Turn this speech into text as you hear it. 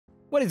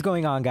What is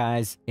going on,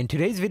 guys? In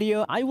today's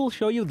video, I will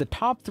show you the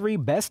top 3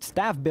 best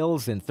staff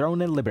builds in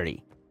Throne and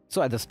Liberty.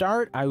 So at the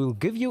start, I will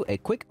give you a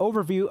quick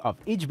overview of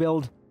each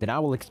build, then I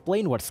will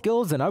explain what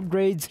skills and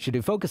upgrades should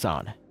you focus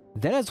on.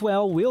 Then as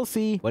well, we'll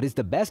see what is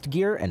the best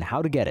gear and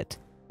how to get it.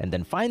 And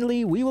then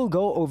finally, we will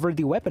go over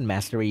the weapon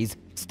masteries,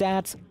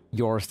 stats,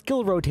 your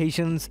skill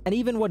rotations, and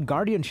even what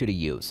guardian should you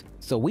use,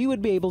 so we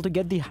would be able to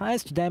get the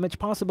highest damage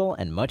possible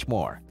and much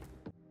more.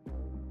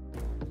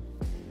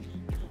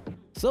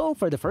 So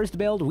for the first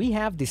build, we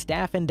have the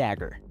Staff and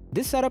Dagger.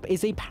 This setup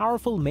is a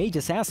powerful mage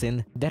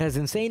assassin that has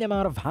insane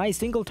amount of high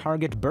single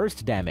target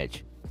burst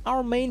damage.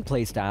 Our main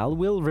playstyle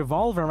will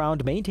revolve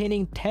around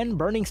maintaining 10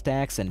 burning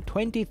stacks and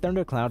 20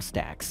 thundercloud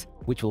stacks,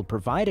 which will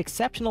provide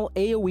exceptional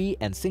AoE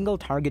and single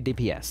target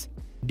DPS.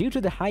 Due to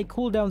the high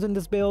cooldowns in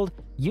this build,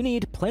 you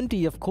need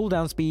plenty of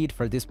cooldown speed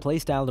for this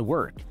playstyle to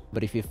work,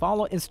 but if you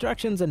follow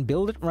instructions and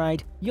build it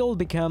right, you'll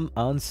become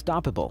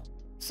unstoppable.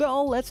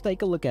 So let's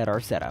take a look at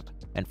our setup.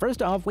 And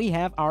first off, we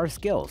have our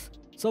skills.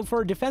 So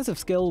for defensive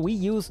skill, we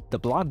use the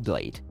Block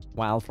Blade,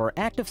 while for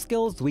active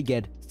skills, we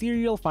get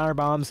Serial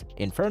Firebombs,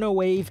 Inferno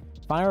Wave,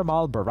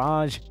 Fireball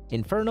Barrage,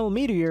 Infernal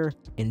Meteor,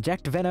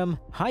 Inject Venom,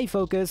 High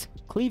Focus,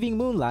 Cleaving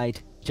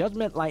Moonlight,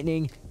 Judgment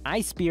Lightning,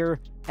 Ice Spear,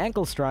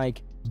 Ankle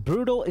Strike,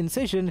 Brutal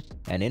Incision,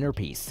 and Inner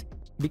Peace.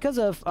 Because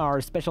of our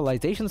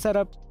specialization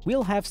setup,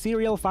 we'll have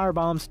Serial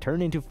Firebombs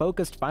turn into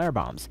Focused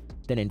Firebombs,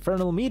 then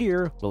Infernal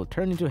Meteor will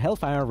turn into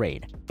Hellfire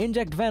Rain,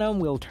 Inject Venom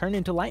will turn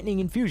into Lightning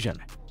Infusion,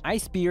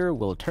 Ice Spear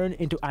will turn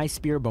into Ice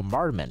Spear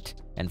Bombardment,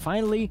 and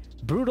finally,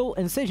 Brutal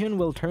Incision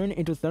will turn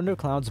into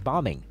Thundercloud's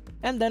Bombing.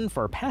 And then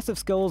for passive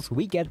skills,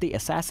 we get the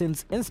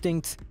Assassin's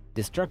Instincts,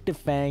 Destructive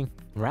Fang,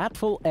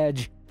 Wrathful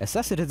Edge,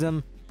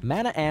 Asceticism,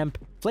 Mana Amp,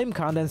 Flame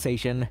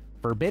Condensation,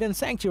 Forbidden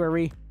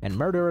Sanctuary, and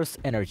Murderous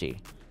Energy.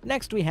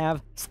 Next we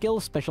have Skill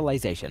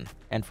Specialization,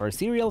 and for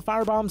Serial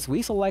Firebombs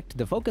we select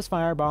the Focus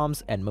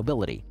Firebombs and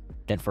Mobility.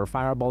 Then for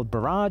Fireball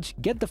Barrage,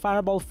 get the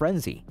Fireball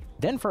Frenzy.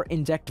 Then for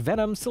Inject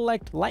Venom,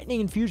 select Lightning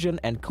Infusion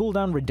and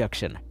Cooldown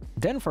Reduction.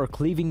 Then for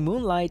Cleaving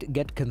Moonlight,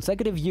 get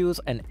Consecutive Use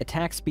and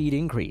Attack Speed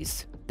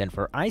Increase. Then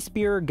for Ice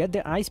Spear, get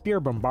the Ice Spear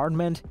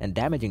Bombardment and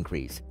Damage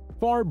Increase.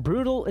 For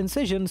Brutal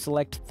Incision,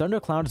 select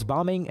Thundercloud's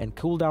Bombing and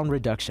Cooldown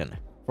Reduction.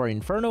 For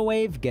Inferno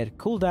Wave, get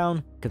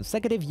Cooldown,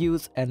 Consecutive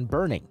Use, and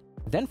Burning.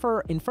 Then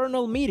for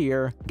Infernal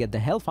Meteor, get the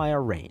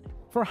Hellfire Rain.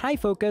 For High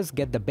Focus,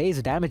 get the base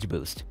damage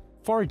boost.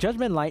 For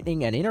Judgment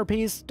Lightning and Inner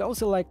Peace, don't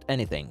select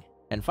anything.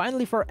 And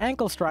finally for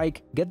Ankle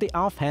Strike, get the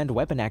offhand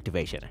weapon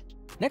activation.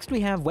 Next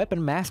we have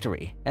Weapon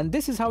Mastery, and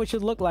this is how it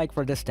should look like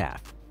for the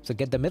staff. So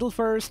get the middle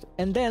first,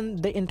 and then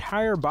the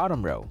entire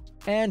bottom row.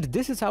 And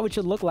this is how it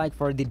should look like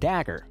for the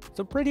Dagger,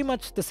 so pretty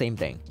much the same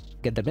thing.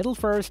 Get the middle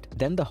first,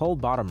 then the whole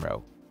bottom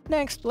row.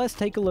 Next, let's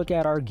take a look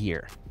at our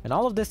gear, and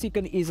all of this you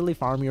can easily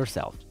farm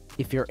yourself.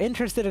 If you're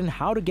interested in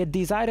how to get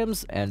these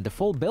items and the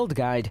full build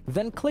guide,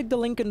 then click the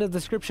link in the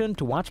description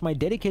to watch my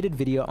dedicated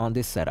video on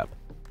this setup.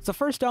 So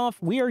first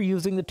off, we are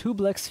using the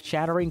Tublex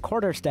Shattering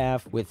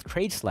Quarterstaff with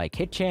traits like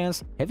Hit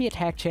Chance, Heavy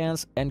Attack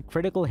Chance, and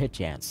Critical Hit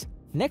Chance.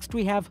 Next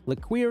we have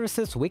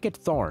Liquirus's Wicked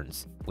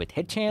Thorns with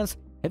Hit Chance,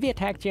 Heavy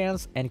Attack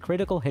Chance, and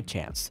Critical Hit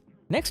Chance.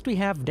 Next we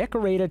have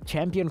Decorated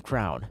Champion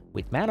Crown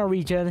with Mana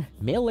Regen,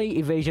 Melee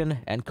Evasion,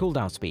 and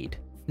Cooldown Speed.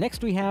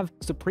 Next we have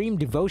Supreme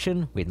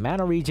Devotion with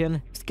Mana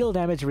Regen, Skill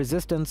Damage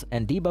Resistance,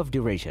 and Debuff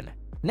Duration.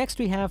 Next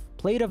we have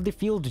Plate of the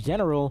Field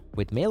General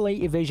with Melee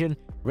Evasion,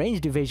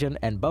 Ranged Evasion,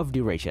 and Buff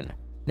Duration.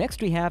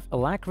 Next we have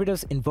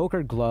Alacritus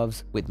Invoker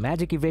Gloves with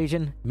Magic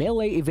Evasion,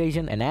 Melee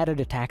Evasion, and added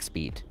attack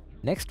speed.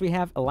 Next we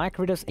have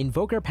Alacritus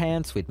Invoker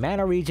Pants with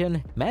Mana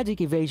Regen,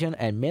 Magic Evasion,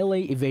 and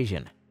Melee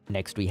Evasion.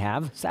 Next we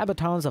have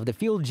Sabatons of the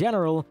Field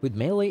General with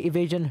Melee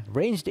Evasion,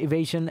 Ranged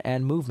Evasion,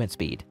 and Movement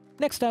Speed.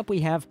 Next up we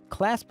have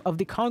Clasp of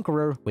the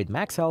Conqueror with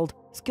Max Health,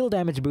 Skill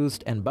Damage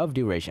Boost, and Buff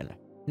Duration.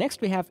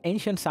 Next we have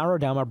Ancient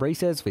Saurodama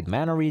Braces with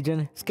Mana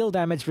Regen, Skill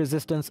Damage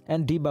Resistance,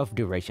 and Debuff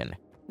Duration.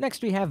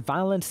 Next we have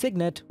Violent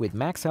Signet with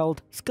Max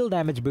Health, Skill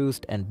Damage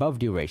Boost, and Buff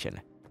Duration.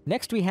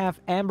 Next we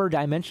have Amber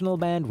Dimensional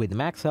Band with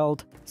Max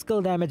Health,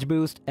 Skill Damage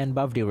Boost, and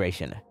Buff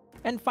Duration.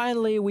 And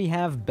finally we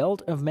have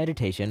Belt of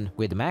Meditation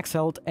with Max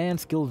Health and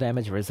Skill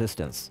Damage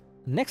Resistance.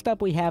 Next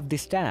up we have the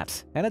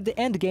stats, and at the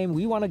end game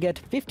we want to get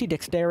 50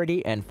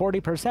 Dexterity and 40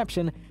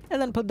 Perception,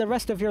 and then put the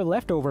rest of your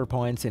leftover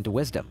points into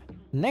Wisdom.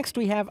 Next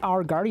we have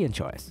our Guardian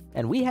choice,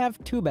 and we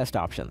have 2 best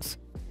options.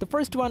 The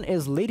first one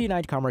is Lady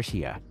Knight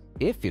Camarcia.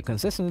 If you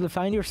consistently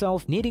find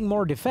yourself needing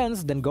more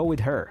defense, then go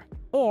with her.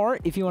 Or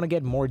if you want to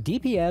get more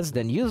DPS,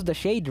 then use the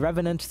Shade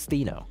Revenant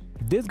Steno.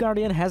 This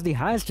Guardian has the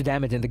highest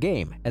damage in the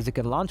game, as it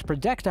can launch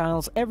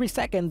projectiles every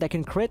second that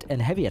can crit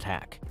and heavy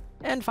attack.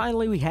 And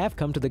finally we have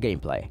come to the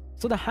gameplay.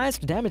 So the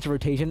highest damage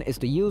rotation is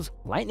to use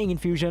Lightning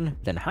Infusion,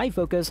 then High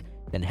Focus,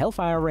 then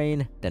Hellfire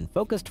Rain, then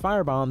Focused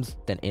Firebombs,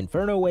 then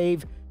Inferno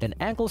Wave, then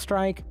Ankle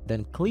Strike,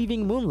 then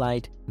Cleaving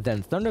Moonlight,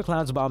 then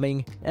Thundercloud's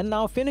Bombing, and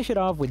now finish it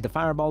off with the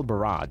Fireball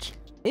Barrage.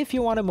 If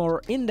you want a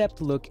more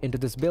in-depth look into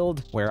this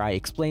build, where I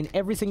explain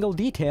every single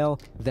detail,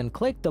 then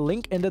click the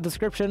link in the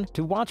description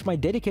to watch my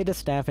dedicated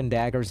Staff and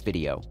Daggers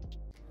video.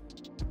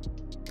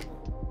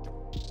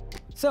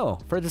 So,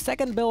 for the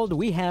second build,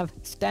 we have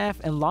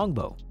Staff and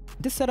Longbow.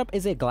 This setup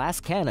is a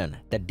glass cannon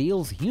that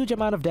deals huge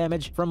amount of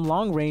damage from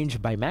long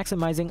range by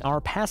maximizing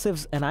our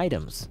passives and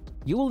items.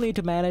 You will need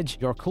to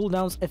manage your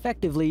cooldowns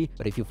effectively,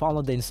 but if you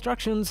follow the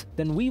instructions,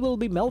 then we will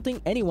be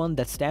melting anyone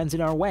that stands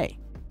in our way.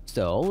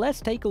 So let's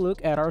take a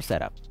look at our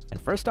setup.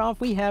 And first off,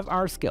 we have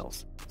our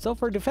skills. So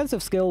for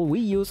defensive skill, we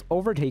use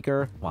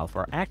Overtaker, while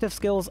for active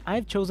skills,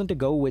 I've chosen to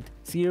go with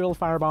Serial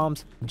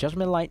Firebombs,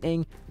 Judgment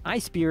Lightning,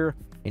 Ice Spear,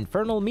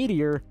 Infernal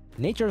Meteor,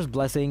 Nature's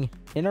Blessing,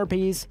 Inner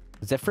Peace,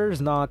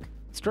 Zephyr's Knock,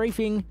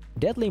 Strafing,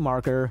 Deadly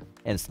Marker,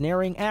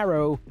 Ensnaring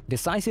Arrow,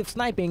 Decisive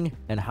Sniping,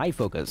 and High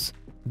Focus.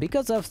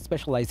 Because of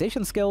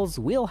specialization skills,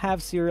 we'll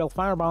have Serial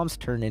Firebombs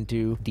turn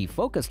into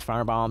Defocused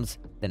Firebombs,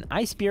 then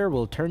Ice Spear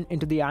will turn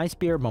into the Ice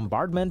Spear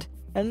Bombardment,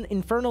 and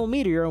Infernal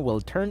Meteor will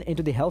turn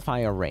into the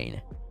Hellfire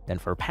Rain. Then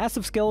for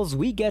passive skills,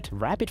 we get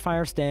Rapid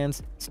Fire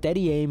Stance,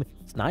 Steady Aim,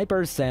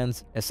 Sniper's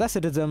Sense,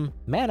 Asceticism,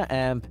 Mana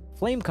Amp,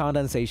 Flame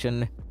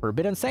Condensation,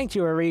 Forbidden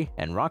Sanctuary,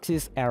 and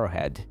Roxy's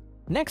Arrowhead.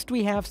 Next,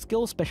 we have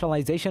Skill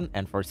Specialization,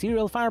 and for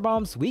Serial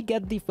Firebombs, we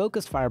get the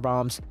Focused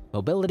Firebombs,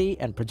 Mobility,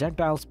 and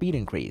Projectile Speed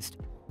increased.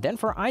 Then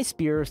for Ice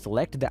Spear,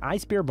 select the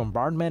Ice Spear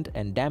Bombardment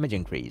and Damage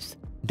increase.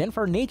 Then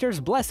for Nature's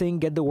Blessing,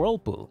 get the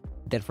Whirlpool.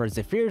 Then for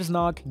Zephyr's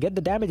Knock, get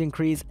the Damage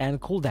increase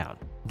and cooldown.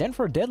 Then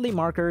for Deadly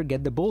Marker,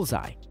 get the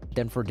Bullseye.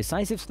 Then for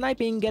Decisive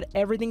Sniping, get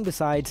everything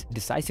besides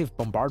Decisive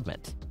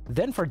Bombardment.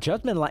 Then for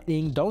Judgment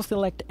Lightning, don't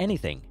select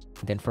anything.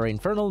 Then for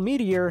Infernal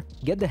Meteor,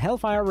 get the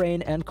Hellfire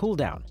Rain and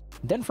cooldown.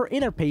 Then for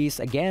Inner Peace,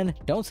 again,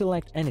 don't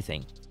select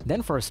anything.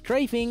 Then for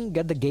Strafing,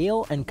 get the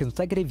Gale and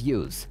Consecutive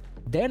Use.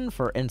 Then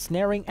for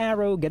Ensnaring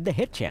Arrow, get the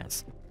Hit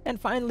Chance. And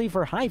finally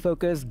for High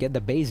Focus, get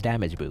the base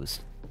damage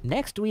boost.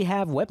 Next, we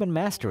have Weapon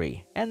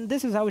Mastery, and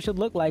this is how it should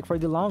look like for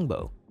the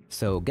Longbow.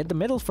 So get the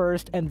middle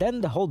first and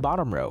then the whole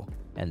bottom row.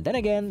 And then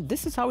again,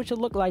 this is how it should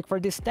look like for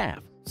this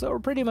staff. So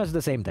pretty much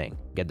the same thing.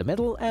 Get the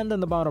middle and then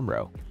the bottom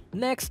row.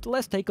 Next,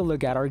 let's take a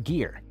look at our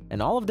gear.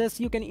 And all of this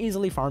you can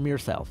easily farm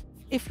yourself.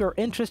 If you're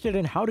interested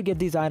in how to get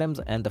these items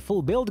and the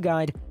full build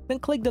guide, then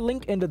click the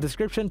link in the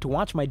description to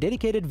watch my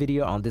dedicated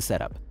video on this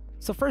setup.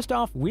 So first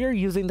off, we're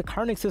using the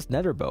Carnix's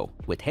Netherbow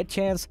with hit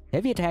chance,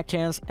 heavy attack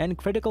chance, and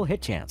critical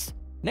hit chance.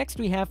 Next,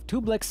 we have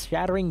Tublix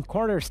Shattering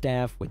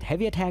Quarterstaff with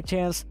heavy attack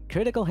chance,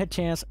 critical hit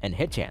chance, and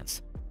hit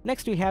chance.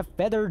 Next, we have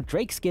Feathered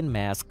Drakeskin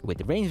Mask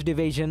with ranged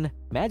evasion,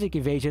 magic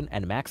evasion,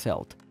 and max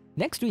health.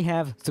 Next, we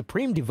have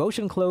Supreme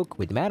Devotion Cloak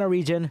with mana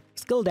regen,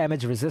 skill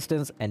damage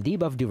resistance, and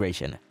debuff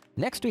duration.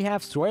 Next, we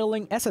have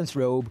Swirling Essence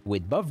Robe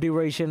with buff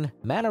duration,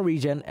 mana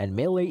regen, and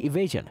melee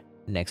evasion.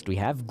 Next, we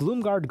have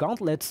Gloomguard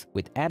Gauntlets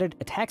with added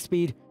attack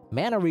speed,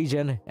 mana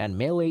regen, and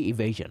melee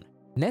evasion.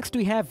 Next,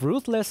 we have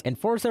Ruthless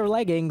Enforcer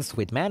Leggings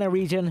with mana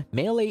regen,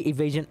 melee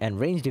evasion, and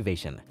ranged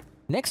evasion.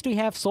 Next, we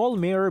have Soul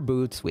Mirror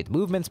Boots with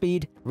movement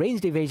speed,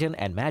 ranged evasion,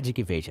 and magic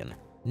evasion.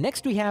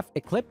 Next, we have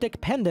Ecliptic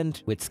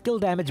Pendant with skill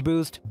damage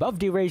boost, buff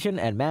duration,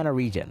 and mana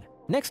regen.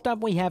 Next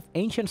up, we have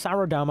Ancient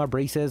Saurodama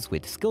Braces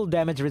with skill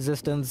damage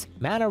resistance,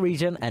 mana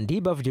regen, and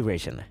debuff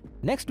duration.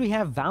 Next, we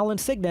have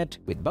Valiant Signet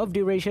with buff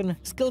duration,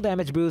 skill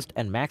damage boost,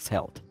 and max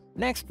health.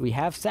 Next, we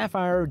have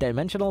Sapphire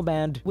Dimensional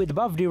Band with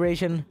buff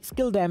duration,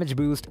 skill damage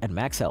boost, and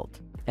max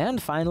health.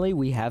 And finally,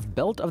 we have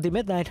Belt of the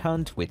Midnight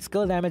Hunt with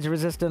skill damage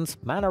resistance,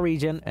 mana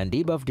regen, and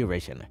debuff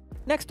duration.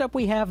 Next up,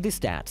 we have the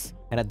stats.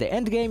 And at the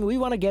end game, we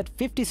want to get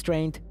 50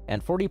 strength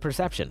and 40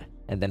 perception,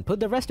 and then put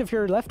the rest of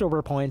your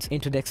leftover points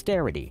into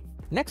dexterity.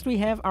 Next, we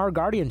have our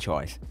Guardian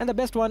choice, and the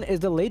best one is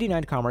the Lady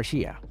Knight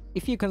Kamarshia.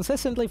 If you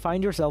consistently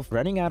find yourself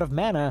running out of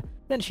mana,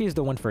 then she's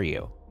the one for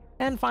you.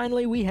 And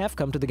finally, we have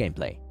come to the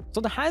gameplay. So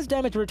the highest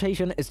damage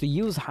rotation is to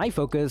use High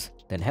Focus,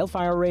 then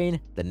Hellfire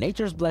Rain, then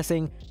Nature's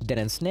Blessing, then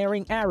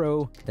Ensnaring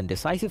Arrow, then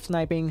Decisive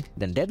Sniping,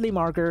 then Deadly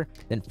Marker,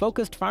 then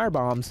Focused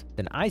Firebombs,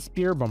 then Ice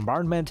Spear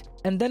Bombardment,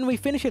 and then we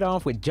finish it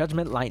off with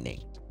Judgment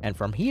Lightning. And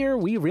from here,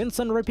 we rinse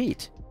and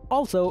repeat.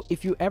 Also,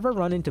 if you ever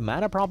run into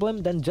mana problem,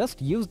 then just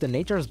use the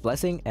Nature's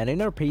Blessing and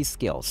Inner Peace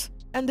skills,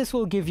 and this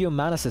will give you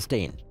mana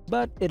sustain,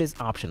 but it is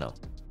optional.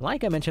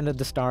 Like I mentioned at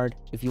the start,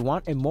 if you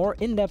want a more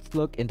in-depth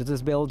look into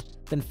this build,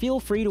 then feel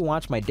free to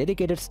watch my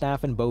dedicated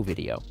staff and bow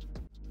video.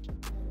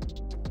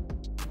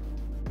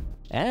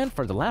 And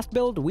for the last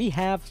build, we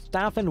have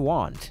Staff and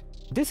Wand.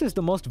 This is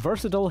the most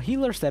versatile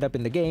healer setup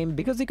in the game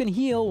because you can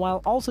heal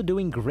while also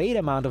doing great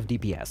amount of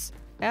DPS.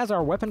 As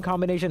our weapon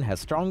combination has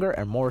stronger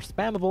and more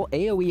spammable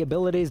AoE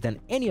abilities than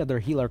any other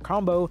healer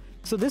combo,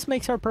 so this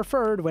makes her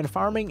preferred when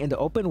farming in the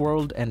open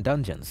world and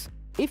dungeons.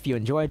 If you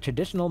enjoy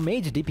traditional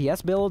mage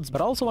DPS builds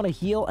but also want to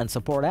heal and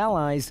support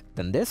allies,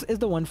 then this is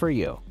the one for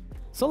you.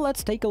 So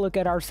let's take a look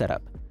at our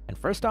setup. And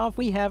first off,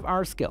 we have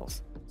our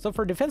skills. So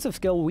for defensive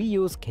skill, we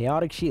use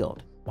Chaotic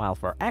Shield, while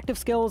for active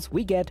skills,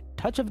 we get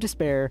Touch of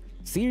Despair,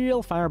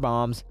 Serial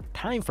Firebombs,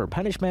 Time for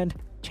Punishment,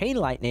 Chain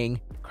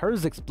Lightning,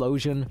 Curse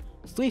Explosion,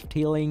 Swift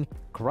Healing,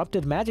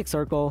 Corrupted Magic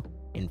Circle,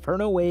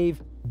 Inferno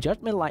Wave,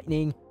 Judgment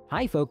Lightning,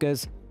 High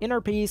Focus,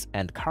 Inner Peace,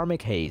 and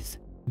Karmic Haze.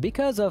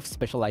 Because of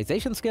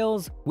specialization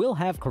skills, we'll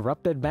have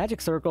Corrupted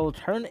Magic Circle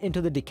turn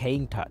into the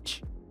Decaying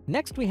Touch.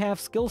 Next we have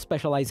skill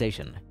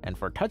specialization, and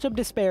for Touch of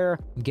Despair,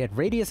 get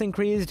radius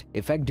increased,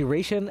 effect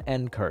duration,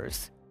 and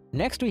curse.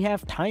 Next we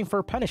have time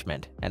for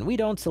punishment, and we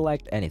don't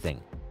select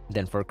anything.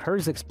 Then for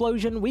curse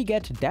explosion, we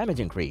get damage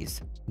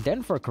increase.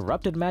 Then for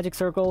corrupted magic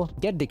circle,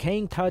 get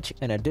decaying touch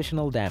and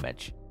additional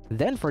damage.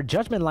 Then for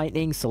judgment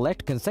lightning,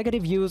 select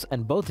consecutive use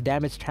and both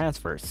damage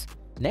transfers.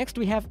 Next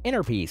we have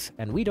inner peace,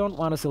 and we don't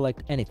want to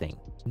select anything.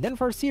 Then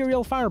for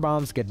serial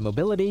firebombs, get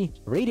mobility,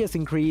 radius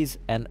increase,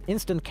 and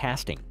instant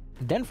casting.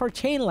 Then for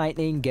chain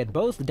lightning, get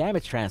both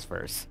damage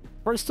transfers.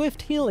 For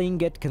swift healing,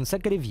 get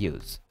consecutive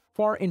use.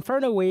 For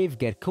Inferno Wave,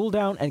 get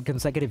cooldown and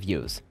consecutive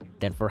use.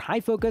 Then for high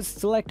focus,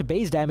 select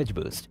base damage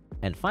boost.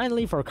 And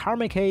finally for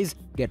Karmic Haze,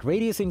 get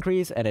radius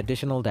increase and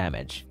additional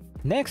damage.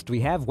 Next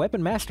we have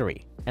Weapon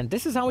Mastery, and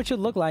this is how it should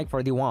look like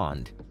for the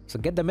wand. So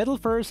get the middle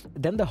first,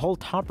 then the whole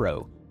top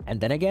row.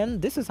 And then again,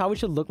 this is how it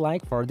should look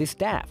like for the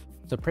staff.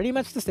 So pretty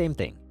much the same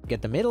thing.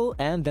 Get the middle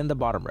and then the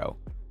bottom row.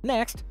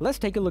 Next, let's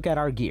take a look at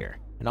our gear.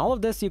 And all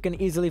of this you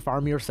can easily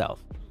farm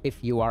yourself.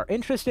 If you are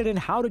interested in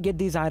how to get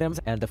these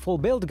items and the full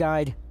build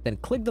guide, then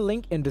click the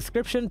link in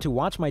description to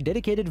watch my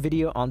dedicated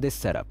video on this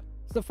setup.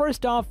 So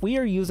first off, we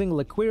are using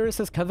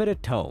Liquirus'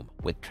 coveted tome,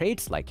 with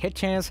traits like hit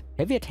chance,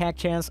 heavy attack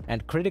chance,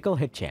 and critical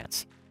hit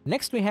chance.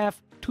 Next we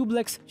have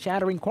Tublex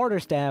Shattering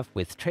Quarterstaff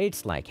with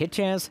traits like hit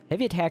chance,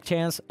 heavy attack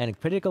chance, and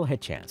critical hit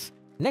chance.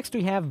 Next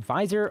we have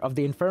Visor of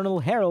the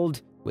Infernal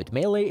Herald with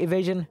melee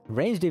evasion,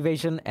 ranged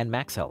evasion, and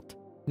max health.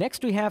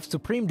 Next we have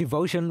Supreme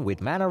Devotion with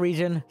mana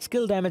regen,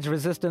 skill damage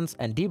resistance,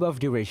 and debuff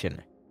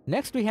duration.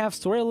 Next we have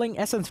Swirling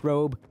Essence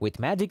Robe with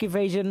magic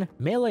evasion,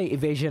 melee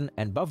evasion,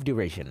 and buff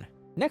duration.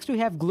 Next we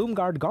have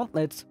Gloomguard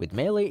Gauntlets with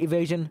melee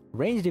evasion,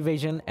 ranged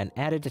evasion, and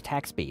added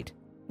attack speed.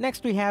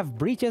 Next we have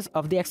Breeches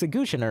of the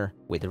Executioner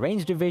with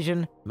ranged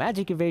evasion,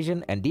 magic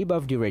evasion, and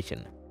debuff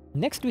duration.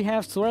 Next we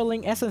have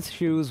Swirling Essence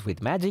Shoes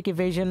with magic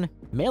evasion,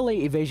 melee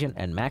evasion,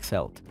 and max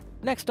health.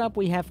 Next up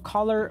we have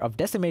Collar of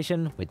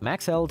Decimation with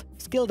max health,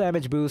 skill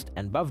damage boost,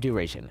 and buff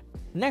duration.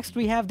 Next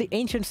we have the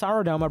Ancient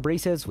Sarodama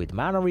Braces with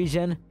mana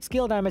regen,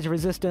 skill damage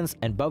resistance,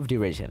 and buff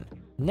duration.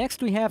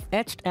 Next we have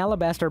Etched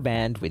Alabaster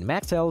Band with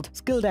max health,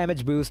 skill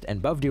damage boost,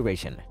 and buff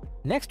duration.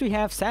 Next we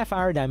have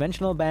Sapphire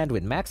Dimensional Band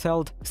with max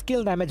health,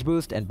 skill damage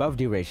boost, and buff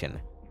duration.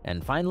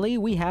 And finally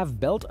we have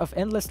Belt of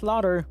Endless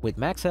Slaughter with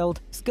max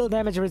health, skill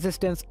damage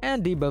resistance,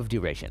 and debuff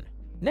duration.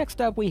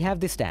 Next up we have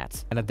the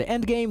stats, and at the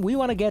end game we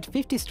want to get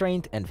 50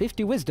 strength and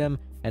 50 wisdom,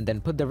 and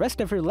then put the rest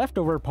of your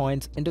leftover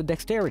points into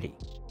dexterity.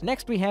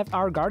 Next we have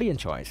our guardian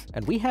choice,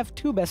 and we have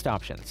two best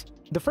options.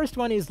 The first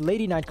one is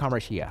Lady Knight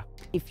Commercia.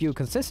 If you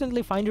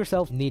consistently find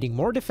yourself needing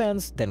more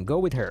defense, then go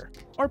with her.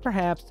 Or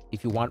perhaps,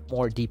 if you want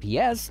more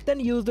DPS, then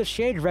use the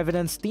Shade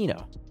Revenant's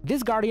Thino.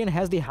 This guardian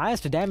has the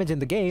highest damage in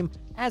the game,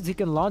 as he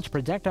can launch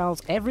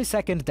projectiles every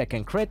second that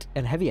can crit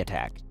and heavy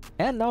attack.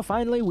 And now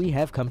finally we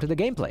have come to the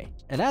gameplay.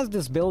 And as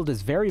this build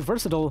is very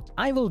versatile,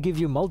 I will give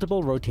you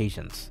multiple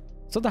rotations.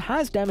 So the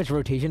highest damage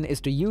rotation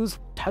is to use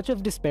Touch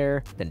of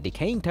Despair, then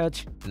Decaying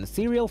Touch, then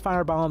Serial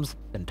Firebombs,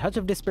 then Touch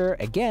of Despair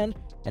again,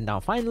 and now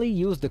finally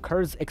use the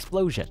Curse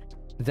Explosion.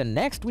 Then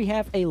next we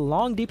have a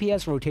long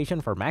DPS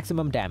rotation for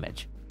maximum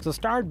damage. So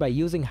start by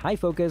using High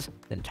Focus,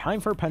 then Time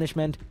for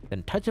Punishment,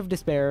 then Touch of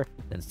Despair,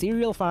 then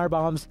Serial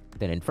Firebombs,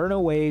 then Inferno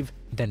Wave,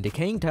 then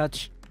Decaying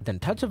Touch, then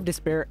Touch of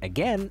Despair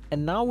again,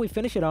 and now we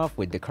finish it off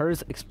with the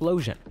Curse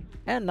Explosion.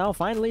 And now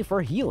finally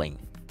for healing.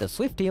 The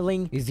Swift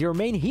Healing is your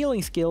main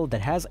healing skill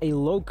that has a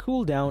low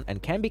cooldown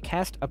and can be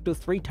cast up to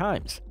 3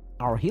 times.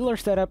 Our healer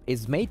setup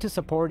is made to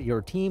support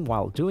your team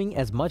while doing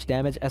as much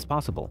damage as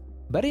possible.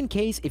 But in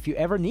case if you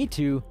ever need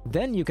to,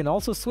 then you can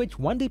also switch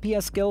one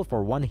DPS skill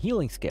for one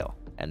healing skill.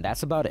 And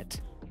that's about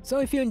it. So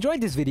if you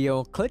enjoyed this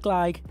video, click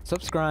like,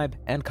 subscribe,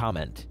 and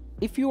comment.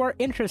 If you are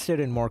interested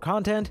in more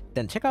content,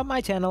 then check out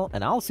my channel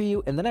and I'll see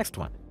you in the next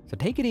one. So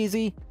take it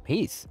easy,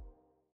 peace.